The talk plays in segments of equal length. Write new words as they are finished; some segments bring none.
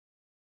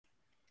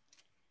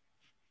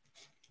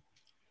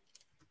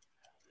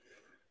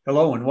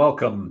Hello and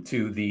welcome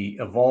to the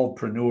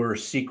Evolvepreneur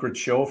Secret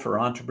Show for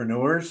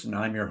entrepreneurs. And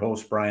I'm your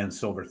host, Brian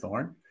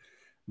Silverthorne.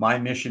 My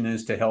mission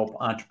is to help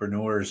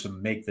entrepreneurs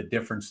make the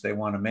difference they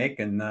want to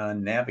make and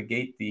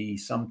navigate the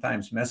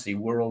sometimes messy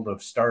world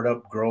of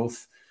startup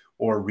growth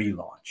or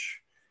relaunch.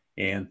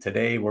 And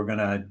today we're going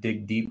to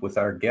dig deep with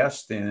our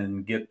guest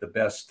and get the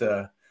best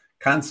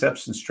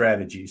concepts and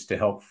strategies to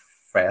help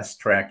fast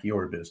track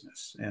your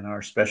business. And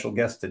our special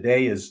guest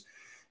today is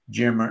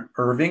Jim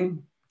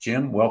Irving.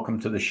 Jim, welcome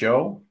to the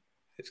show.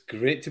 It's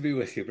great to be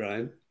with you,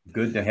 Brian.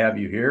 Good to have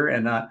you here.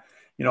 And,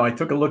 I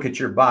took a look at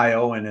your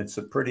bio and it's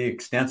a pretty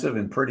extensive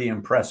and pretty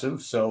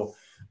impressive. So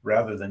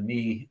rather than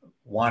me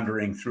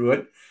wandering through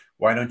it,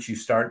 why don't you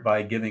start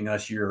by giving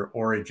us your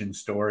origin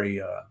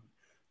story,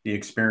 the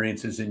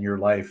experiences in your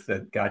life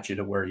that got you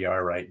to where you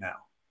are right now?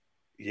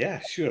 Yeah,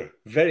 sure.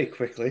 Very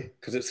quickly,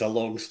 because it's a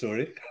long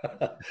story.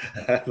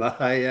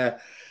 I,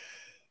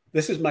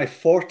 this is my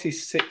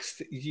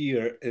 46th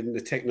year in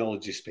the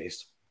technology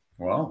space.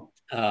 Wow.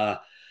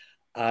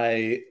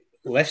 I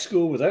left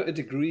school without a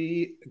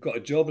degree, got a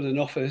job in an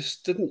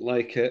office, didn't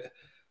like it,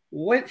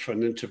 went for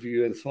an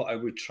interview and thought I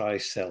would try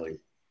selling.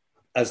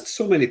 As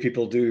so many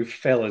people do,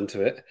 fell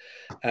into it.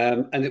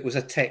 And it was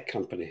a tech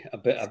company,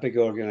 a big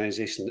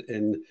organization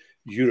in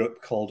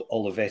Europe called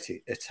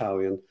Olivetti,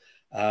 Italian.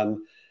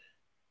 And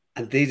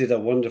they did a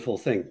wonderful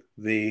thing.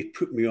 They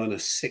put me on a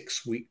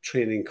 6-week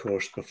training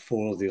course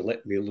before they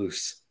let me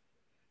loose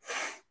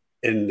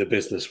in the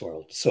business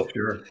world. So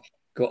Sure.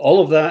 got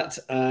all of that.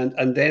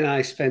 And then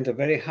I spent a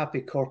very happy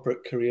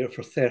corporate career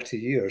for 30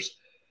 years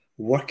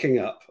working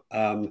up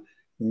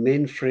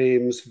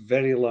mainframes,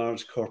 very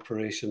large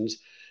corporations,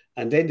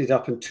 and ended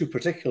up in two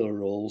particular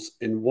roles.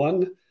 In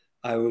one,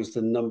 I was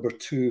the number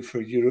two for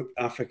Europe,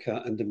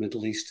 Africa, and the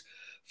Middle East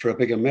for a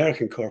big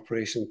American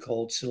corporation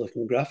called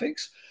Silicon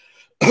Graphics.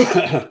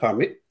 Pardon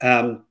me.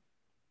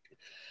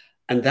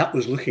 And that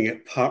was looking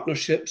at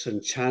partnerships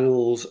and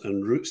channels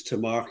and routes to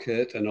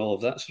market and all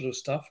of that sort of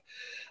stuff.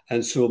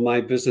 And so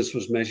my business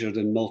was measured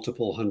in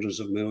multiple hundreds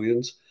of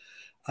millions.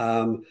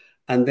 And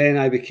then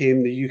I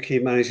became the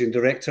UK managing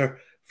director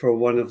for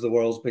one of the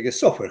world's biggest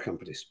software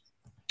companies.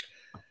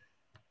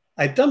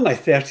 I'd done my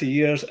 30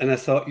 years and I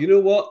thought, you know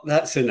what,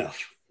 that's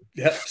enough.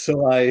 Yep.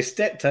 So I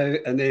stepped out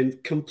and then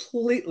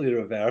completely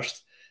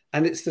reversed.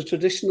 And it's the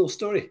traditional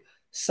story.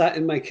 Sat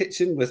in my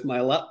kitchen with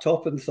my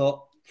laptop and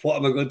thought, what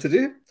am I going to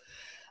do?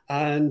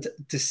 And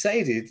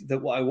decided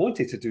that what I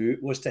wanted to do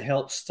was to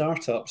help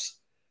startups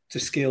to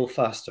scale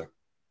faster.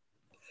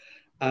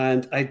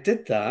 And I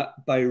did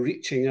that by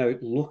reaching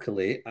out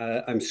locally.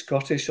 I'm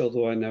Scottish,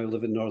 although I now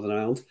live in Northern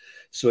Ireland.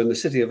 So in the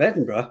city of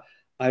Edinburgh,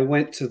 I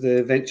went to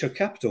the venture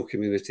capital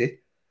community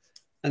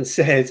and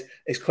said,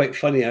 it's quite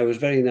funny, I was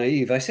very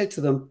naive. I said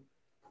to them,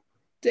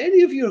 do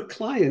any of your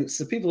clients,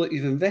 the people that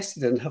you've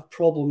invested in, have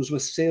problems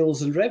with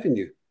sales and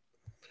revenue?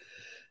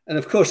 And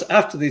of course,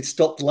 after they'd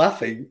stopped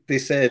laughing, they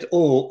said,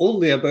 oh,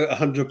 only about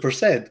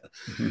 100%.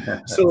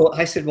 So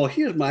I said, well,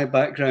 here's my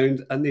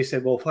background. And they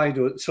said, well, why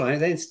don't... So I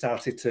then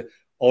started to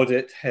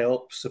audit,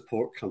 help,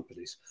 support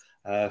companies.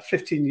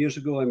 15 years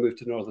ago, I moved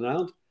to Northern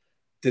Ireland,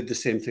 did the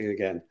same thing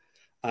again.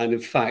 And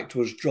in fact,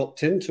 was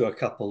dropped into a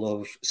couple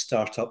of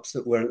startups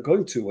that weren't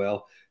going too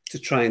well to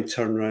try and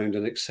turn around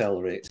and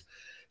accelerate.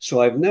 So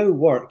I've now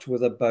worked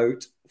with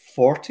about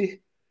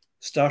 40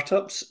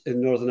 startups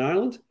in Northern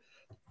Ireland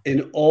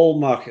in all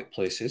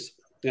marketplaces,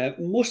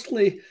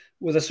 mostly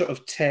with a sort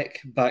of tech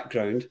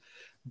background.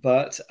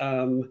 But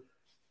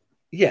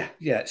yeah.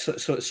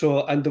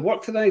 So, and the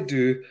work that I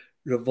do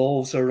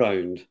revolves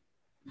around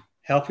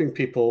helping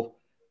people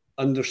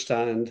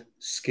understand,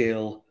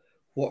 scale,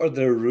 what are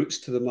their routes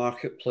to the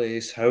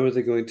marketplace, how are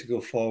they going to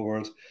go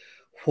forward,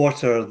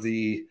 what are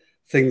the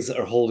things that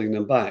are holding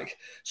them back.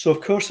 So,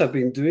 of course, I've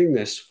been doing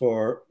this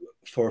for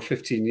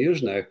 15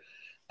 years now.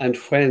 And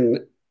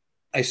when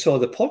I saw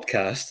the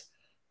podcast,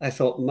 I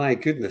thought, my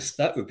goodness,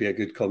 that would be a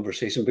good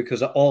conversation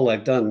because all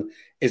I've done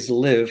is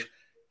live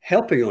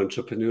helping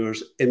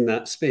entrepreneurs in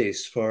that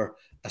space for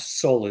a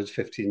solid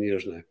 15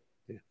 years now.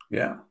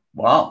 Yeah.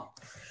 Wow.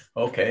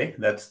 Okay.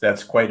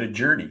 That's quite a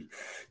journey.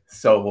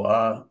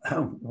 So,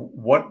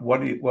 what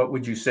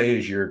would you say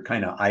is your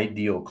kind of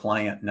ideal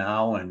client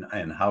now,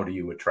 and how do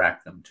you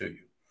attract them to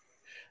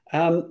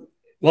you?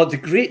 Well, the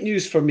great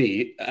news for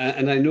me,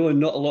 and I know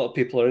not a lot of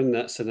people are in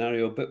that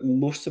scenario, but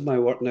most of my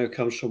work now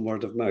comes from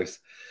word of mouth.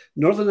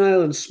 Northern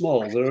Ireland's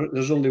small.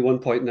 There's only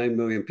 1.9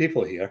 million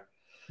people here.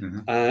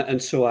 Mhm.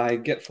 And so I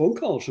get phone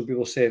calls from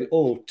people saying,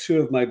 oh, two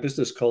of my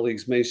business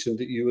colleagues mentioned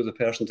that you were the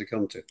person to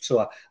come to.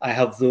 So I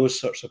have those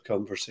sorts of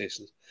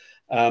conversations.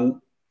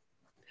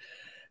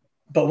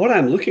 But what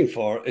I'm looking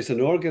for is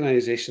an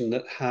organization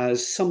that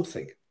has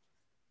something,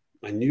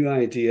 a new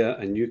idea,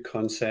 a new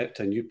concept,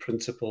 a new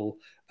principle,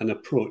 an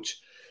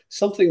approach,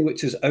 something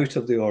which is out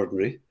of the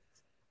ordinary.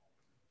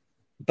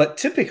 But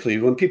typically,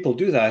 when people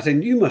do that,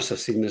 and you must have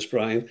seen this,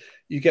 Brian,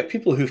 you get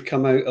people who've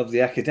come out of the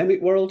academic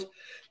world,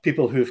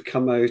 people who've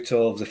come out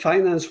of the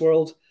finance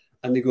world,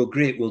 and they go,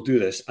 great, we'll do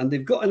this. And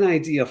they've got an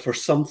idea for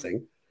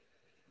something.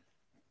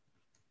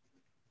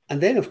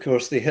 And then, of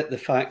course, they hit the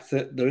fact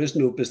that there is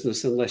no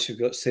business unless you've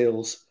got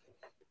sales,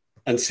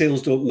 and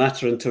sales don't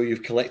matter until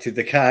you've collected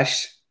the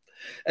cash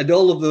and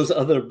all of those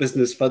other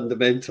business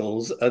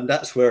fundamentals. And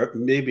that's where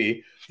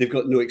maybe they've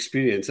got no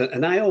experience.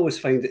 And I always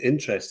find it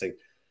interesting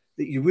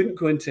that you wouldn't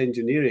go into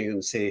engineering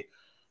and say,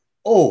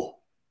 oh,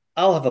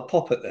 I'll have a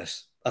pop at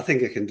this. I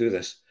think I can do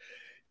this.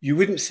 You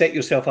wouldn't set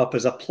yourself up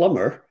as a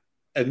plumber.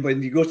 And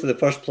when you go to the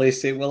first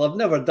place, say, well, I've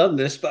never done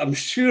this, but I'm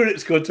sure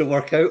it's going to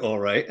work out all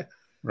right.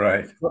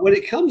 Right. But when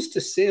it comes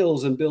to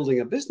sales and building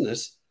a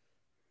business,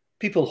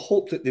 people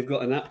hope that they've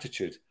got an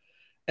aptitude.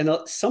 And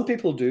some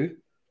people do,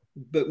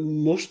 but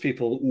most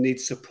people need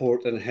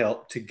support and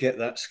help to get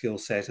that skill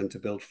set and to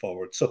build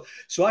forward. So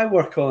I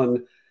work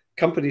on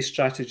company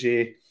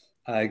strategy,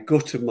 go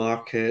to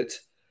market,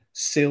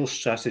 sales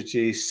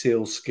strategy,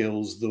 sales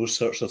skills, those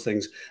sorts of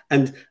things.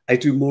 And I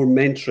do more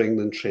mentoring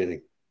than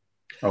training.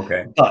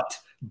 Okay.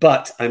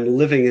 But I'm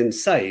living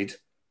inside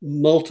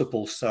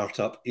multiple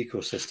startup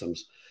ecosystems.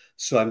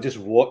 So I'm just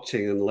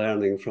watching and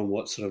learning from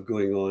what's sort of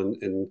going on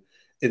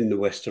in the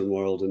Western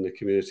world and the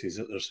communities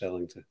that they're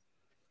selling to.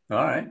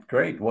 All right,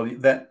 great. Well,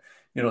 that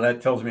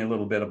tells me a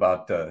little bit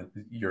about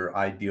your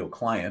ideal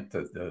client.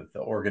 The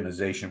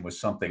organization was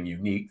something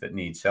unique that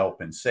needs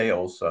help in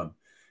sales.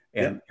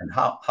 And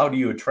how do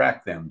you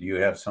attract them? Do you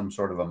have some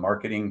sort of a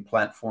marketing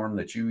platform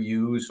that you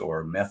use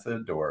or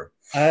method? Or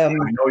I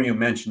know you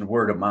mentioned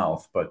word of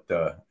mouth, but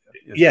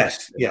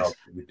yes. You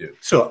do.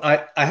 So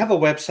I have a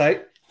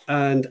website,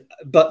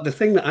 but the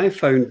thing that I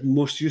found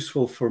most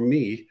useful for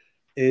me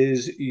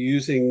is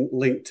using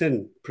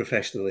LinkedIn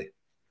professionally.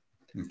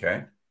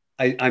 Okay.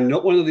 I'm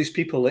not one of these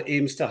people that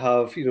aims to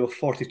have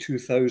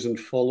 42,000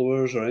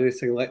 followers or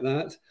anything like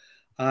that.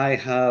 I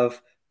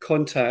have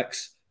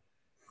contacts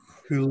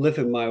who live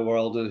in my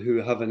world and who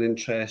have an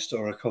interest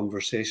or a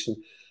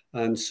conversation.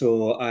 And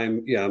so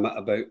I'm at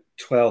about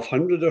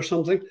 1,200 or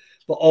something.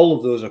 But all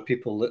of those are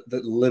people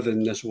that live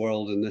in this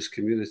world, in this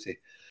community.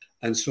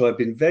 And so I've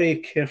been very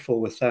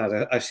careful with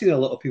that. I've seen a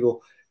lot of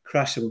people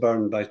crash and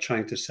burn by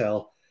trying to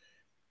sell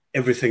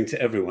everything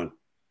to everyone.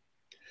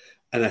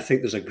 And I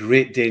think there's a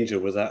great danger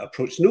with that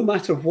approach, no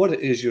matter what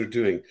it is you're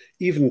doing.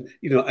 Even,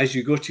 as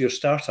you go to your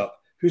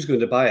startup, who's going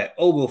to buy it?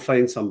 Oh, we'll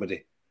find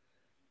somebody.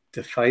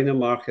 Define a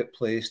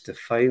marketplace,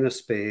 define a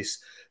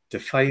space,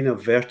 define a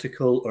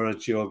vertical or a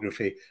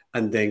geography,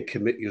 and then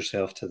commit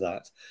yourself to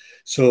that.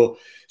 So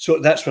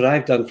that's what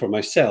I've done for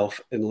myself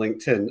in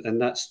LinkedIn,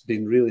 and that's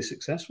been really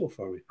successful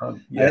for me.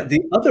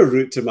 The other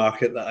route to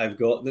market that I've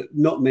got that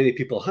not many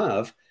people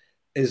have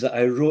is that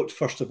I wrote,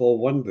 first of all,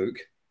 one book,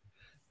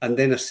 and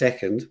then a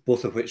second,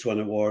 both of which won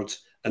awards,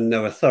 and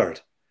now a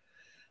third.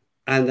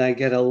 And I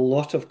get a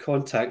lot of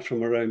contact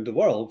from around the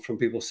world from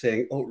people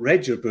saying, oh,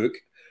 read your book,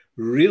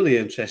 really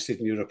interested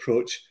in your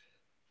approach.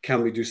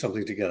 Can we do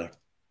something together?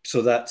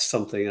 So that's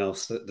something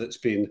else that's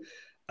been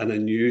an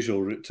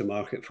unusual route to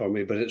market for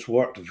me, but it's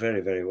worked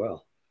very, very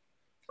well.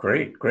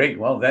 Great.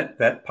 Well,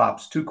 that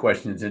pops two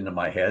questions into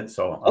my head.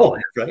 So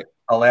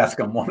I'll ask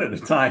them one at a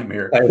time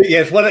here.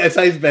 Yes, one at a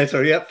time is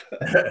better. Yep.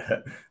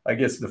 I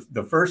guess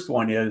the first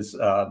one is,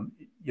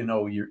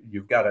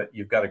 you've got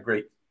a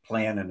great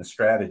plan and a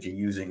strategy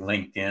using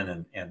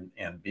LinkedIn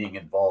and being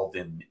involved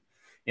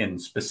in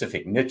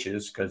specific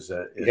niches, because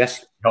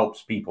it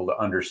helps people to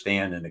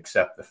understand and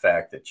accept the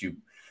fact that you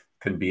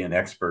can be an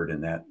expert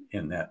in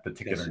that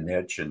particular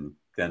niche, and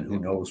then who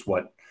knows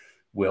what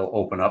will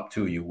open up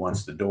to you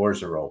once the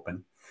doors are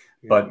open.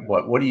 But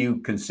what do you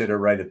consider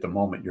right at the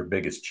moment your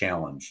biggest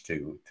challenge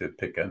to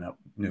pick a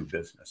new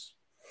business?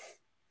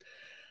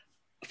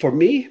 For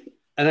me,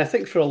 and I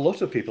think for a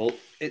lot of people,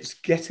 it's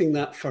getting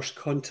that first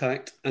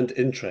contact and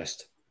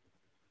interest.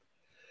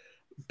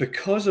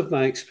 Because of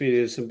my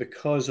experience and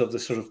because of the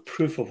sort of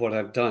proof of what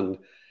I've done,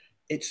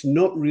 it's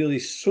not really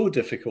so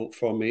difficult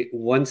for me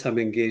once I'm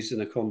engaged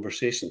in a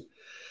conversation.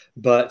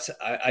 But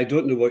I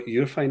don't know what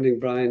you're finding,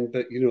 Brian,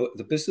 but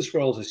the business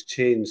world has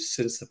changed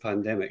since the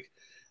pandemic.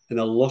 And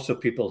a lot of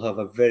people have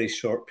a very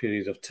short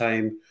period of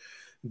time.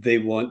 They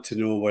want to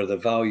know where the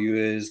value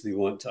is. They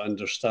want to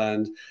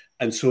understand.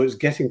 And so it's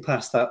getting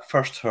past that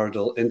first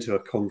hurdle into a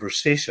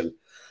conversation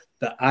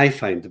that I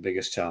find the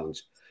biggest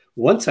challenge.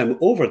 Once I'm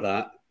over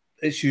that,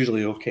 it's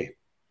usually okay.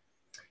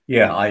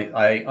 Yeah,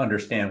 I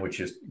understand what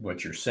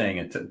you're saying.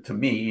 And to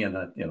me, and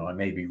I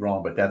may be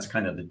wrong, but that's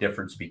kind of the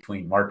difference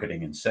between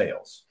marketing and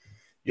sales.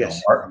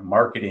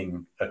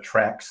 Marketing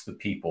attracts the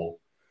people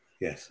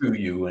to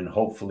you, and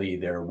hopefully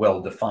they're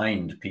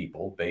well-defined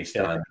people based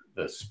on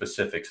the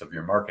specifics of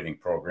your marketing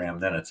program.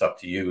 Then it's up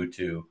to you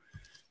to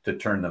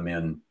turn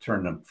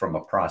them from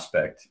a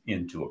prospect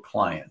into a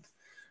client.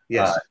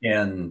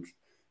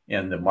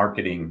 And the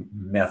marketing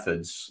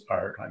methods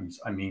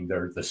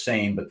they're the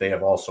same, but they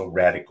have also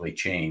radically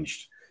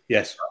changed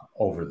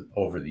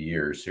over the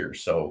years here.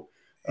 So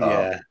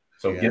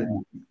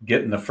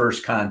getting the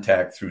first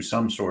contact through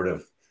some sort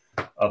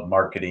of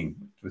marketing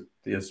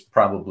is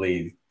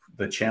probably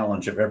the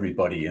challenge of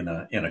everybody in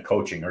a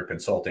coaching or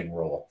consulting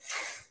role.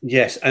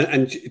 Yes.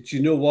 And do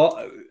you know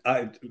what?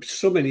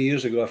 So many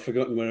years ago, I've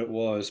forgotten where it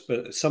was,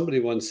 but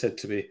somebody once said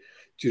to me,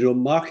 Do you know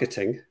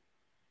marketing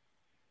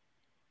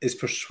is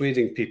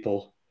persuading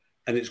people,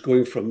 and it's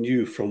going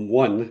from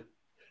one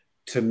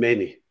to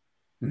many.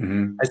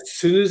 Mm-hmm. As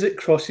soon as it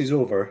crosses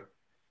over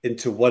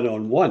into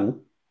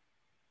one-on-one,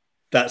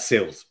 that's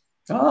sales.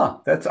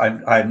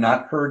 I've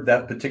not heard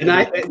that And particular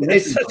it's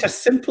definition. such a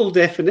simple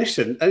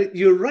definition. And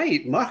you're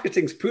right.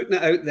 Marketing's putting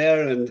it out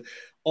there and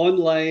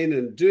online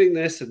and doing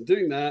this and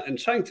doing that and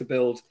trying to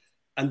build.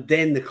 And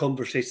then the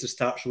conversation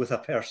starts with a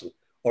person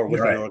or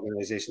with an Right,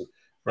 organization.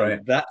 right.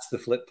 And that's the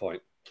flip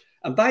point.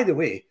 And by the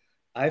way,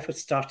 I've had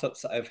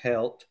startups that I've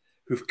helped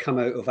who've come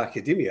out of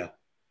academia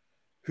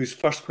whose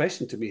first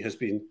question to me has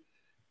been,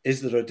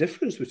 is there a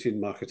difference between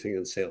marketing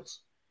and sales?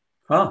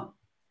 Huh.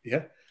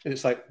 Yeah. And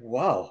it's like,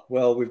 wow,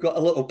 well, we've got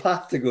a little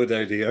path to go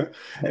down here.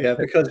 Yeah,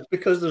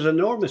 because there's an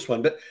enormous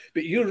one. But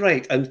you're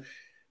right. And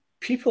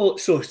people,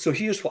 so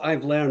here's what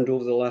I've learned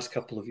over the last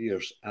couple of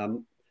years.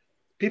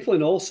 People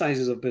in all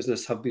sizes of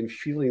business have been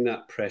feeling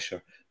that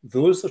pressure.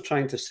 Those they're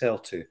trying to sell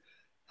to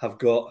have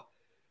got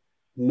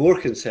more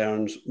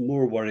concerns,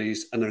 more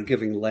worries, and are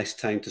giving less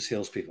time to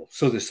salespeople.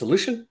 So the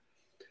solution,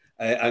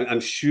 I'm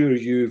sure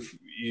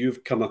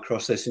you've come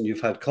across this and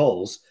you've had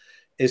calls,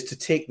 is to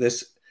take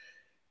this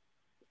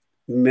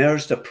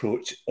merged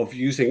approach of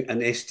using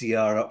an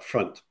SDR up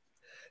front.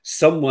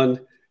 Someone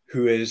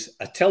who is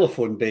a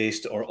telephone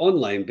based or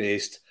online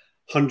based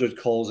 100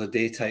 calls a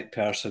day type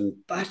person,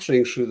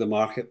 battering through the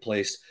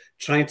marketplace,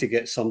 trying to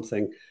get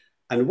something.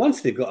 And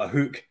once they've got a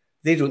hook,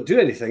 they don't do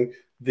anything.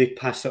 They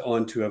pass it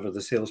on to whoever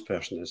the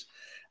salesperson is.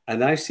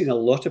 And I've seen a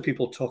lot of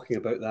people talking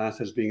about that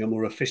as being a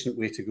more efficient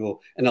way to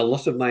go. And a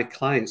lot of my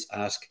clients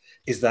ask,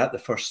 is that the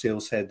first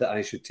sales head that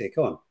I should take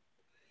on?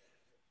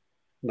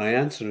 My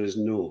answer is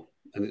no.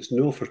 And it's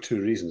no for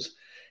two reasons.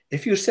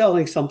 If you're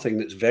selling something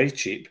that's very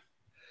cheap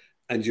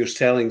and you're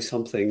selling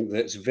something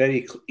that's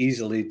very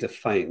easily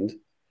defined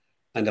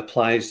and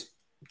applies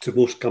to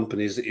most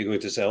companies that you're going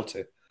to sell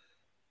to,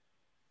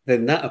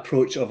 then that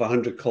approach of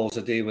 100 calls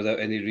a day without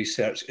any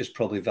research is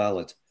probably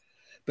valid.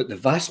 But the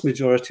vast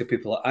majority of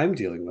people that I'm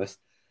dealing with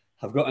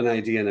have got an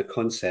idea and a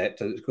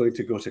concept and it's going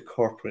to go to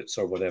corporates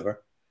or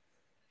whatever,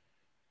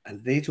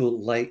 and they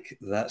don't like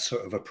that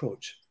sort of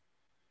approach.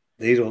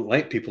 They don't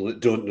like people that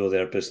don't know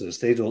their business.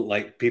 They don't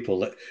like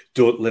people that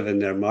don't live in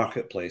their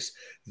marketplace.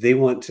 They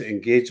want to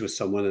engage with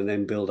someone and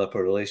then build up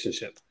a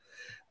relationship.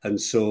 And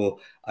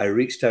so I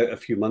reached out a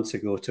few months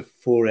ago to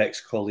 4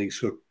 ex-colleagues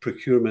who are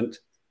procurement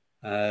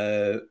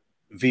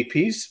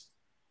VPs.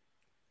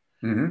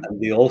 Mm-hmm.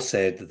 And they all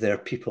said that their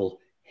people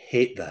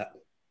hate that.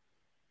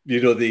 You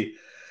know,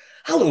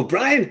 hello,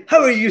 Brian,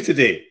 how are you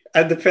today?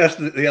 And the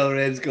person at the other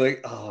end is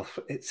going, oh,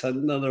 it's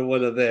another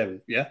one of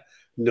them. Yeah.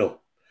 No.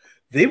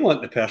 They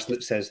want the person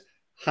that says,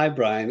 hi,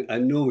 Brian, I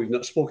know we've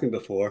not spoken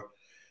before,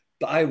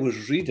 but I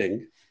was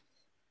reading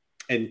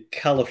in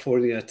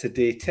California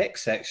Today tech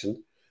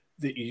section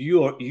that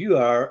you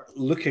are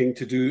looking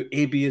to do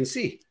A, B, and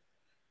C.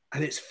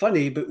 And it's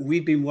funny, but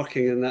we've been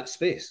working in that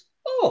space.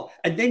 Oh,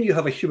 and then you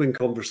have a human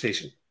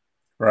conversation.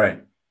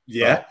 Right.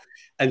 Yeah. Right.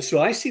 And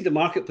so I see the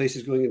marketplace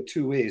is going in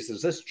two ways.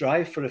 There's this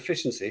drive for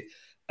efficiency,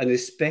 and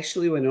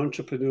especially when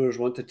entrepreneurs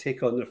want to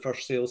take on their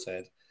first sales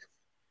head.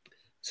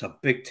 It's a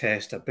big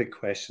test, a big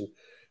question.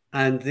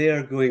 And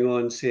they're going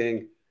on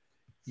saying,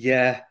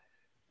 yeah,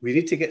 we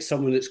need to get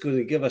someone that's going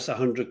to give us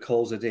 100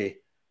 calls a day.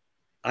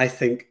 I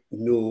think,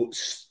 no,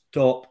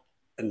 stop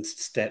and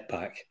step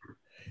back.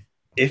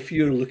 If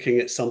you're looking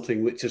at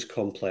something which is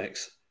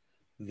complex,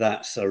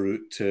 that's a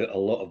route to a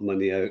lot of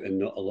money out and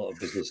not a lot of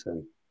business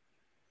in.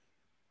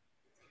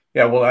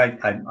 Yeah, well,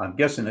 I'm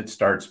guessing it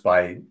starts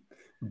by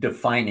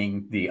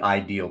defining the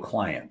ideal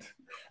client.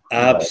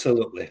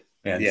 Absolutely.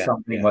 And Yeah.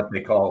 something what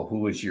they call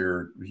who is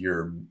your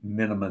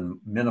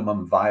minimum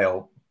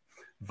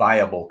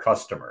viable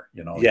customer,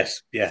 you know.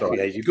 Yes. Yeah. So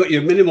Yeah. You've got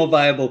your minimal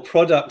viable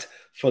product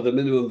for the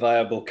minimum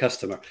viable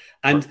customer.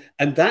 And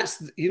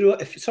that's, you know,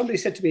 if somebody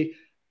said to me,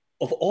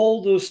 of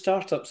all those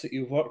startups that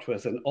you've worked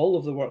with and all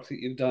of the work that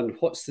you've done,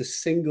 what's the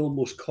single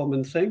most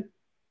common thing?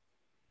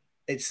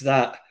 It's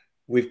that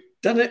we've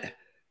done it,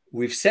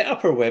 we've set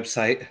up our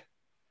website,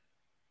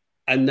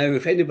 and now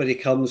if anybody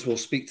comes, we'll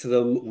speak to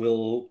them,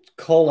 we'll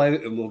call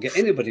out and we'll get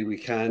anybody we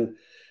can.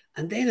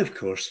 And then, of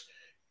course,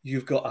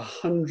 you've got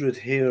 100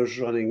 hairs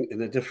running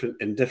in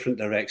different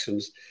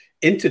directions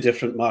into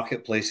different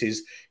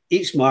marketplaces,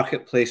 each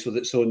marketplace with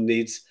its own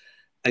needs,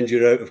 and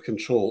you're out of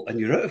control. And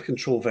you're out of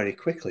control very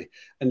quickly.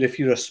 And if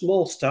you're a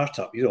small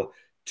startup, you know,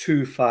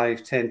 2,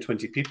 5, 10,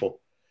 20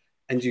 people,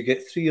 and you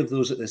get 3 of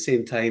those at the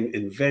same time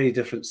in very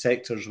different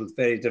sectors with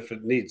very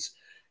different needs,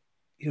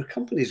 your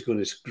company is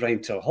going to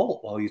grind to a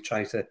halt while you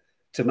try to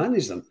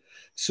manage them.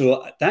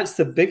 So that's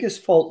the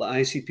biggest fault that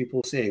I see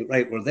people saying,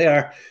 right, we're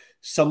there,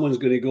 someone's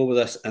going to go with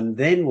us, and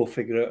then we'll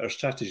figure out our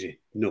strategy.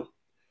 No.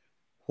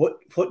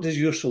 What does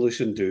your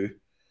solution do?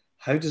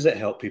 How does it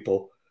help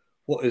people?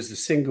 What is the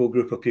single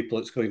group of people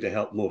it's going to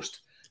help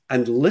most?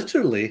 And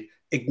literally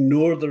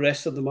ignore the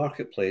rest of the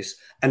marketplace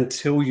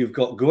until you've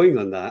got going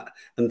on that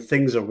and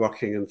things are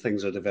working and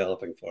things are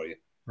developing for you.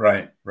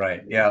 right.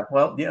 Yeah.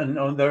 Well, yeah,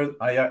 no,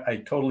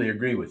 I totally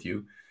agree with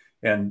you.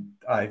 And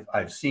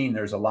I've seen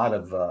there's a lot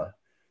of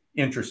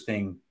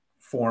interesting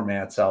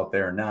formats out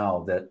there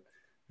now that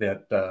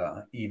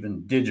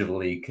even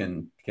digitally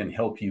can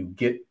help you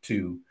get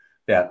to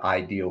that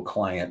ideal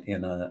client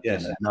in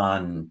Yes. a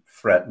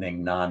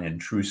non-threatening,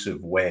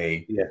 non-intrusive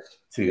way Yes.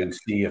 to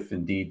see if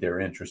indeed they're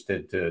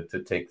interested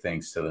to take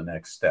things to the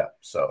next step.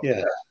 So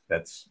Yes.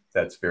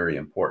 that's very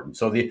important.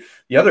 So the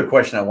other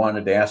question I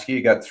wanted to ask you,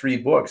 you got 3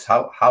 books.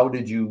 How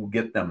did you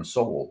get them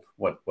sold?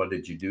 What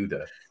did you do to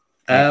make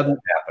that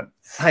happen?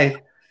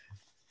 I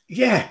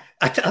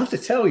have to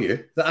tell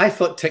you that I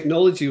thought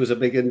technology was a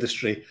big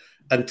industry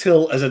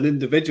until, as an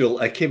individual,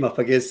 I came up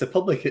against the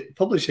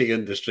publishing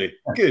industry.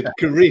 Good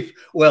grief.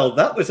 Well,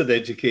 that was an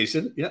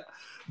education. Yeah.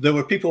 There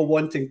were people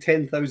wanting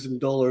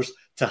 $10,000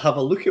 to have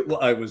a look at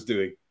what I was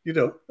doing, you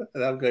know,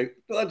 and I'm going,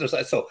 no, I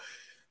understand. So,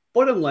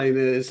 bottom line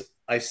is,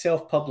 I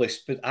self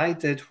published, but I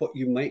did what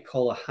you might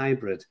call a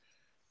hybrid.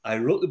 I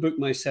wrote the book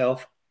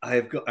myself.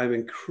 I'm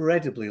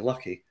incredibly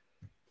lucky.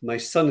 My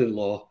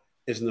son-in-law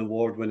is an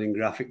award-winning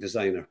graphic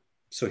designer.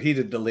 So he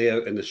did the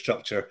layout and the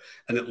structure,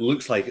 and it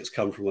looks like it's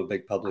come from a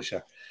big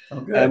publisher. Oh,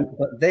 good.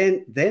 But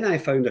then I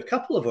found a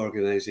couple of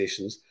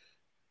organizations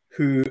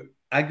who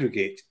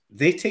aggregate.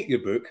 They take your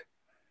book.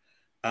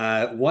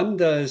 One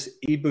does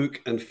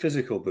ebook and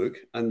physical book,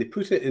 and they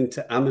put it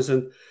into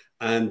Amazon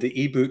and the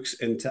ebooks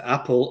into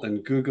Apple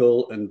and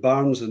Google and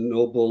Barnes and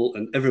Noble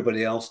and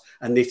everybody else,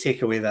 and they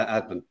take away that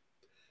admin.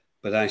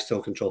 But I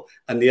still control.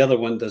 And the other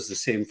one does the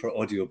same for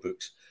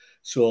audiobooks.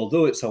 So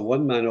although it's a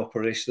one-man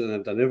operation and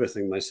I've done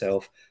everything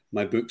myself,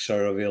 my books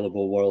are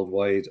available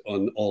worldwide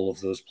on all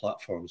of those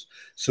platforms.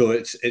 So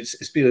it's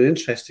been an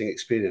interesting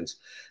experience.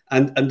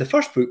 And the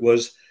first book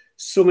was,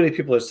 so many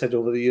people have said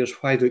over the years,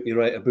 why don't you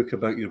write a book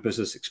about your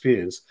business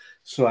experience?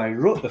 So I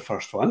wrote the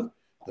first one.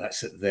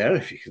 That's it there,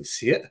 if you can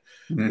see it.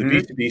 The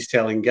B2B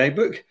Selling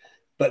Guidebook.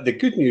 But the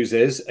good news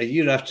is, a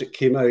year after it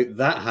came out,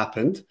 that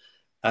happened.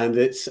 And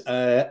it's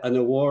an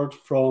award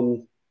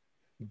from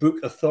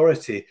Book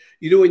Authority.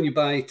 You know, when you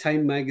buy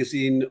Time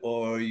magazine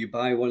or you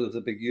buy one of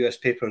the big US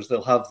papers,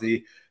 they'll have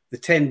the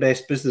 10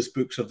 best business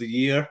books of the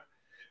year.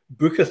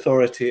 Book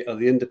Authority are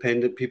the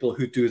independent people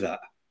who do that.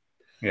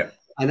 Yeah.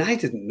 And I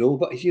didn't know,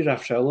 but a year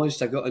after I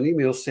launched, I got an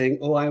email saying,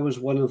 oh, I was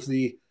one of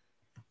the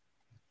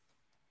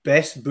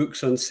best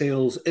books on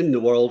sales in the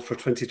world for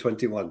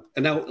 2021.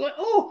 And I was like,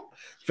 oh,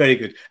 very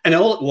good. And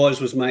all it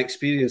was my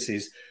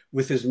experiences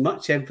with as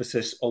much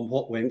emphasis on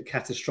what went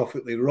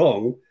catastrophically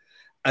wrong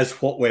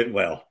as what went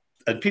well.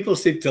 And people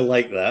seemed to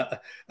like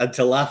that and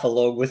to laugh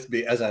along with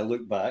me as I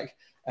look back.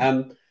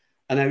 And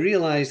I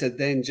realized I'd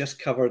then just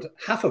covered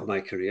half of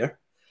my career.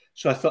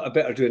 So I thought I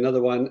better do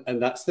another one.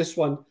 And that's this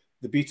one,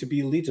 the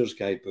B2B Leaders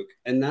Guidebook.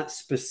 And that's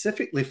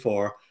specifically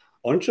for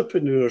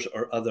entrepreneurs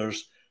or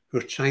others who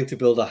are trying to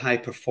build a high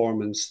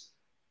performance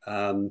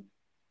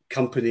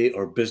company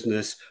or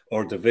business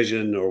or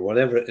division or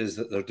whatever it is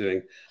that they're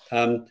doing.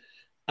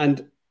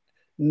 And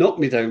knock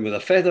me down with a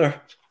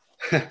feather.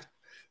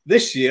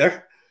 This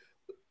year,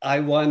 I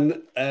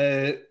won.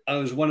 I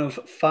was one of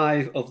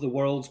 5 of the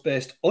world's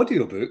best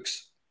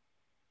audiobooks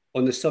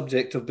on the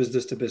subject of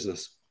business to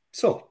business.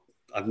 So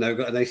I've now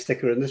got a nice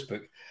sticker in this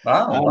book.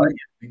 Wow,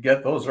 you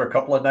get those are a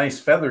couple of nice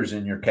feathers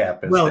in your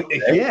cap. Well,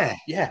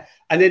 yeah.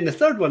 And then the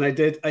third one I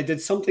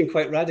did something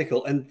quite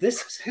radical, and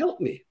this has helped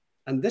me.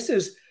 And this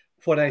is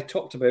what I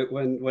talked about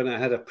when I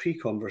had a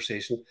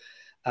pre-conversation.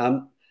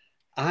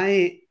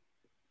 I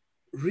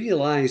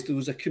realized there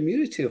was a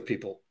community of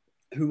people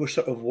who were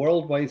sort of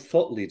worldwide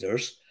thought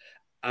leaders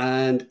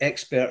and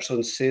experts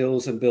on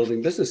sales and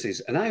building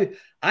businesses. And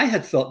I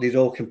had thought they'd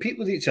all compete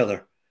with each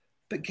other.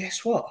 But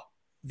guess what?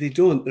 They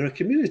don't. They're a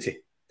community.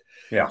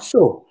 Yeah.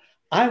 So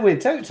I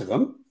went out to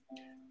them,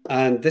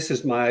 and this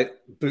is my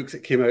book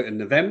that came out in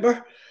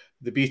November,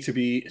 the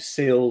B2B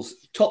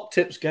Sales Top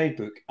Tips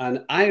Guidebook.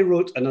 And I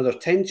wrote another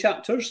 10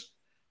 chapters,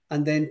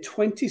 and then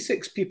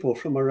 26 people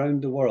from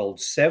around the world,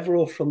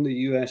 several from the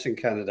US and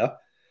Canada,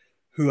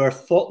 who are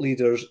thought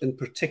leaders in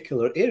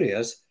particular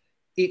areas,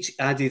 each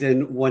added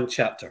in 1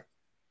 chapter.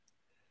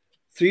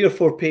 3 or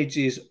 4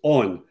 pages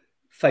on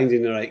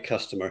finding the right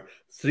customer,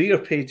 3 or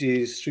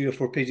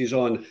 4 pages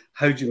on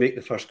how do you make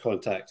the first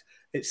contact,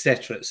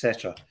 etc.,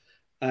 etc.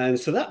 And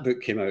so that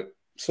book came out.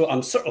 So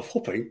I'm sort of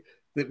hoping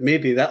that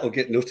maybe that will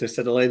get noticed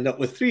and I'll end up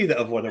with 3 that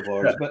have won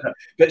awards.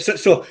 But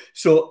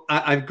so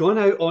I've gone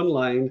out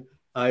online,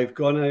 I've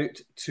gone out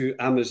to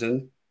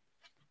Amazon,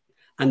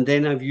 and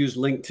then I've used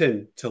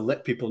LinkedIn to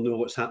let people know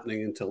what's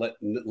happening and to let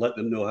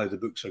them know how the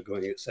books are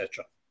going,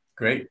 etc.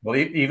 Great. Well,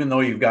 even though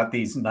you've got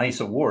these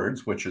nice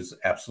awards, which is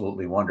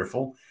absolutely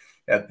wonderful,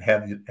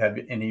 have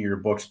any of your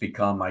books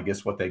become, I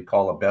guess, what they'd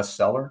call a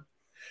bestseller?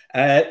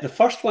 The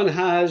first one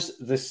has,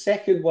 the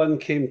second one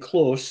came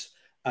close,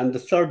 and the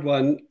third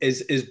one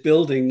is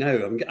building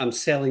now. I'm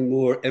selling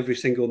more every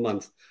single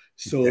month,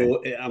 so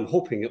okay. I'm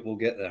hoping it will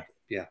get there.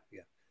 Yeah.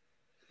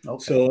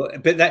 Okay. So,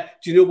 but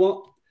do you know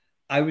what?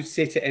 I would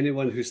say to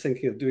anyone who's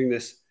thinking of doing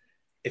this,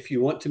 if you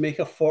want to make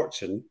a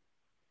fortune,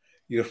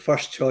 your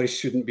first choice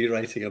shouldn't be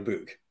writing a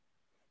book.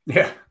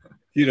 Yeah.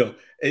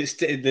 It's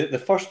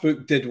the first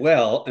book did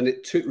well, and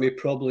it took me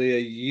probably a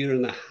year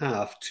and a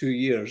half, 2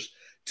 years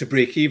to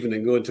break even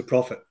and go into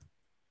profit,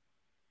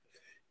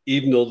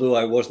 even although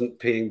I wasn't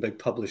paying big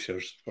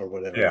publishers or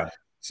whatever. Yeah.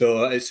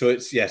 So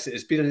it's yes,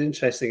 it's been an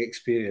interesting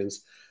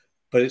experience,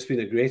 but it's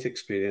been a great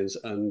experience,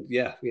 and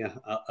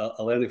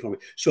I'll learn it from it.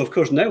 So of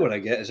course now what I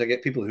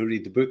get people who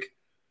read the book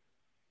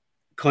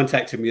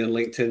contacting me on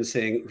LinkedIn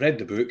saying, "Read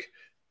the book,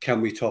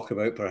 can we talk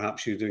about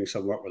perhaps you doing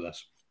some work with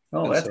us?"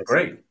 Oh, And that's so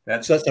great.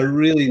 that's a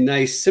really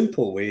nice,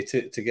 simple way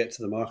to get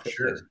to the marketplace.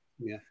 Sure.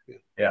 Yeah.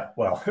 Yeah.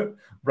 Well,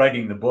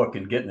 writing the book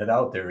and getting it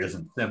out there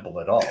isn't simple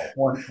at all.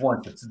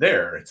 Once it's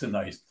there, it's a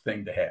nice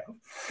thing to have.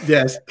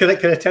 Yes. Can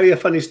I tell you a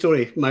funny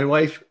story? My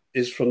wife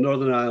is from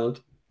Northern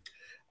Ireland,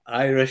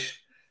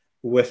 Irish,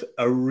 with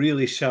a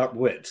really sharp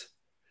wit.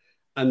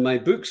 And my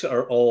books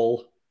are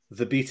all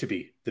the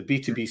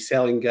B2B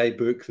Selling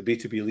Guidebook, the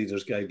B2B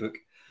Leaders Guidebook.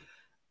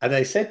 And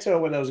I said to her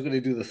when I was going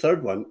to do the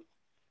third one,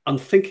 I'm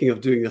thinking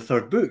of doing a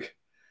third book.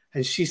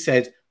 And she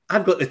said,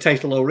 I've got the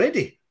title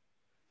already.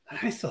 And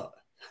I thought,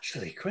 that's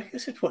really quick. I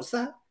said, what's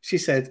that? She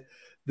said,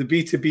 the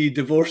B2B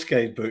Divorce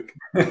Guidebook.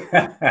 And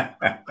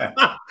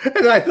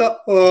I thought,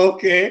 oh,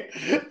 okay.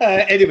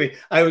 Anyway,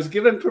 I was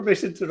given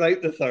permission to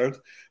write the third.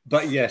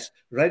 But yes,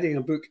 writing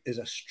a book is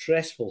a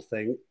stressful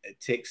thing. It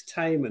takes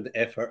time and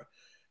effort.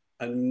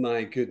 And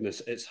my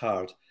goodness, it's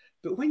hard.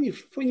 But when you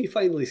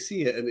finally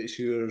see it and it's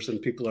yours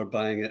and people are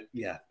buying it,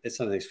 yeah, it's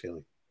a nice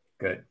feeling.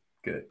 Good,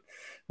 good.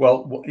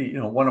 Well,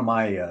 one of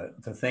my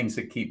the things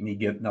that keep me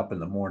getting up in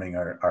the morning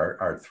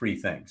are three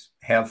things: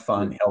 have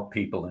fun, help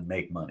people, and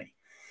make money.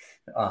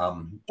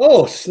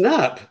 Oh,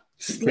 snap!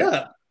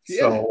 Yeah.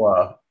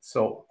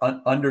 So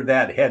under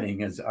that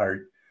heading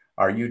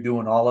are you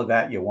doing all of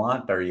that you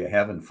want? Are you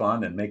having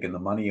fun and making the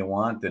money you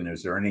want? And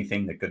is there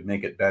anything that could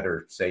make it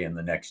better, say, in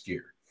the next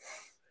year?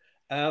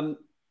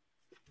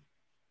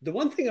 The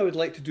one thing I would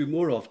like to do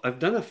more of, I've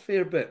done a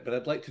fair bit, but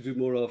I'd like to do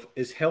more of,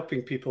 is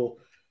helping people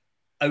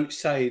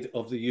outside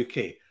of the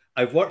UK.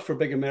 I've worked for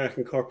big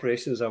American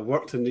corporations. I've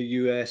worked in the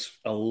US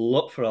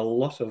for a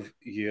lot of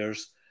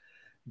years,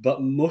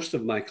 but most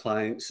of my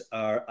clients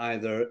are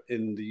either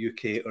in the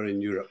UK or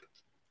in Europe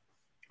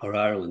or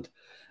Ireland.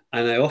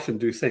 And I often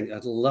do think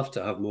I'd love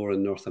to have more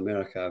in North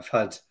America. I've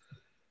had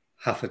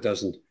half a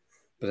dozen,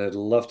 but I'd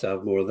love to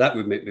have more. That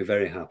would make me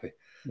very happy.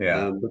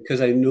 Yeah.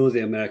 Because I know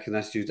the American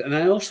attitude, and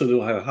I also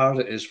know how hard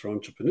it is for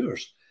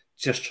entrepreneurs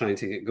just trying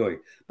to get going.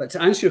 But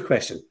to answer your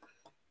question,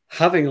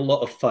 having a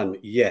lot of fun,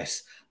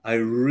 yes, I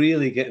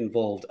really get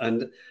involved.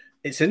 And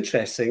it's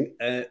interesting,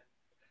 out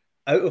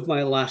of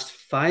my last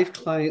 5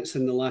 clients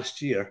in the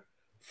last year,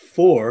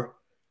 4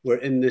 were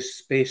in this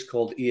space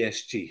called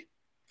ESG,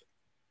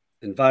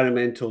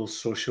 environmental,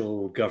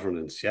 social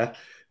governance,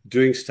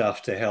 doing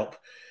stuff to help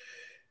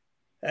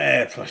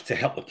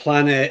the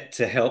planet,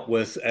 to help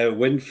with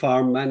wind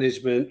farm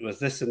management, with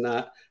this and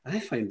that. And I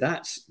find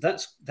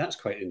that's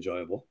quite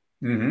enjoyable.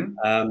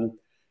 Mm-hmm.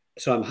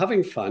 So I'm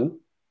having fun.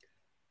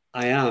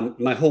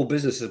 My whole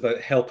business is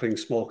about helping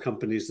small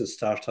companies and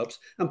startups,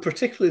 and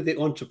particularly the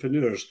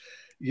entrepreneurs.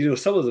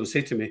 Some of them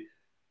say to me,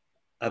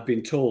 I've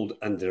been told,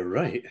 and they're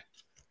right,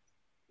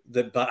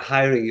 that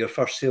hiring your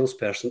first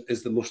salesperson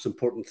is the most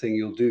important thing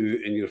you'll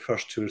do in your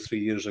first 2 or 3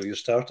 years of your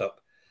startup.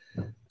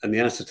 And the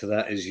answer to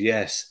that is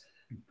yes.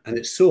 And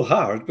it's so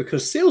hard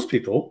because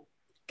salespeople,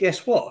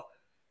 guess what,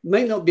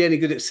 might not be any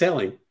good at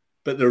selling,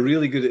 but they're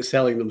really good at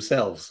selling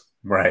themselves.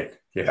 Right.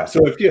 Yeah.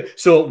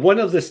 So one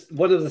of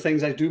the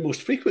things I do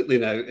most frequently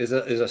now is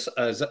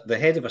as the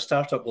head of a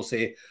startup will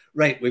say,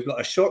 right, we've got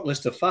a short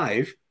list of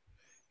 5.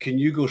 Can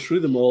you go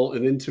through them all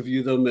and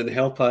interview them and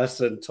help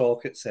us and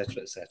talk,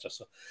 etc., etc.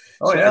 So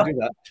I do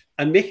that.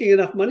 And making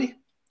enough money.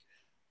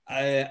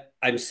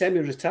 I'm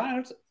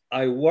semi-retired.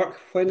 I work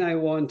when I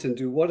want and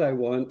do what I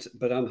want,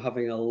 but I'm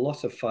having a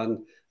lot of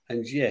fun.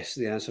 And yes,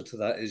 the answer to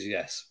that is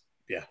yes.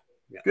 Yeah.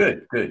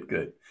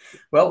 Good.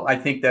 Well, I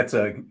think that's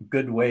a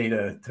good way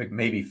to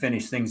maybe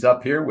finish things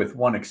up here with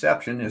one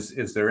exception.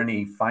 Is there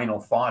any final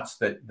thoughts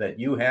that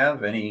you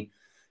have? Any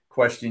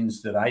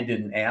questions that I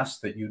didn't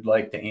ask that you'd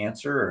like to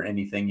answer, or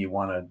anything you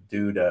want to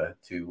do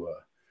to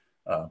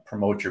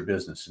promote your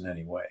business in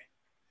any way?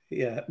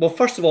 Yeah. Well,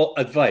 first of all,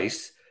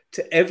 advice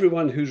to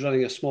everyone who's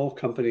running a small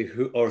company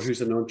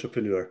who's an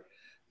entrepreneur.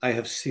 I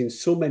have seen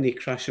so many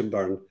crash and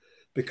burn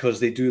because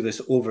they do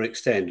this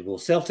overextend. We'll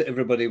sell to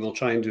everybody. We'll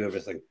try and do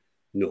everything.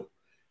 No.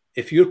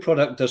 If your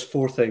product does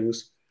 4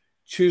 things,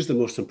 choose the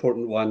most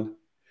important one,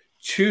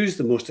 choose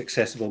the most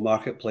accessible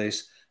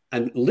marketplace,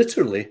 and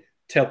literally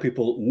tell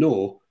people,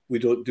 no, we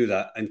don't do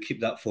that, and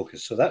keep that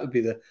focus. So that would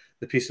be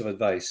the piece of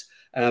advice.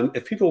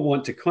 If people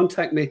want to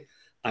contact me,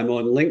 I'm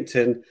on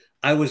LinkedIn.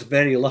 I was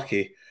very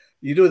lucky.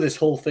 This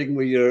whole thing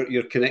where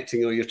you're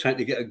connecting or you're trying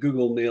to get a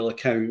Google Mail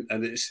account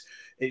and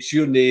it's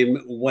your name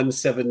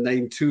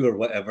 1792 or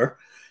whatever.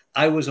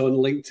 I was on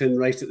LinkedIn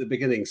right at the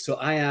beginning. So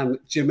I am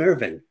Jim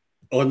Irving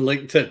on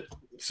LinkedIn.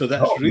 So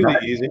that's really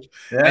nice. Easy.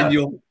 Yeah.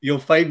 And you'll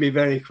find me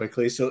very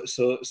quickly. So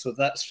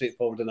that's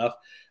straightforward enough.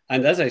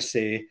 And as I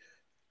say,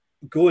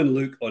 go and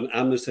look on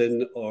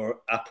Amazon or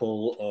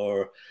Apple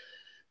or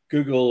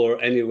Google or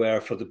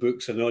anywhere for the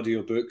books and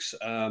audiobooks.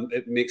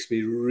 It makes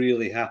me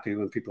really happy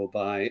when people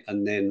buy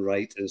and then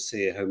write and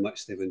say how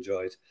much they've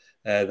enjoyed.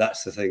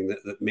 That's the thing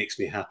that makes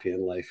me happy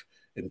in life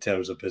in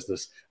terms of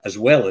business, as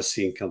well as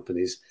seeing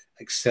companies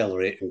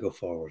accelerate and go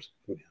forward.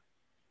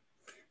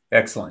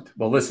 Excellent.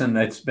 Well, listen,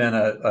 it's been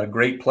a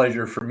great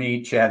pleasure for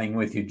me chatting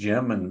with you,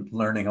 Jim, and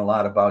learning a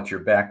lot about your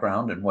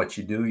background and what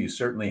you do. You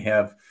certainly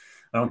have,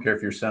 I don't care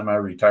if you're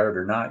semi-retired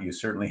or not, you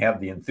certainly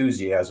have the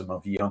enthusiasm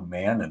of a young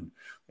man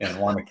and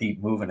want to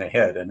keep moving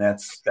ahead. And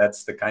that's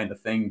the kind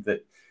of thing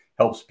that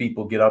helps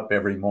people get up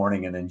every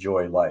morning and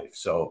enjoy life.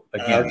 So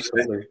again,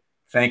 Absolutely.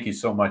 thank you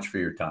so much for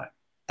your time.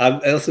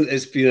 Listen,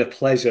 it's been a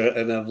pleasure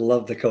and I've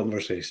loved the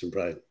conversation,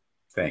 Brian.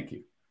 Thank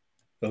you.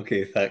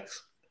 Okay,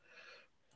 thanks.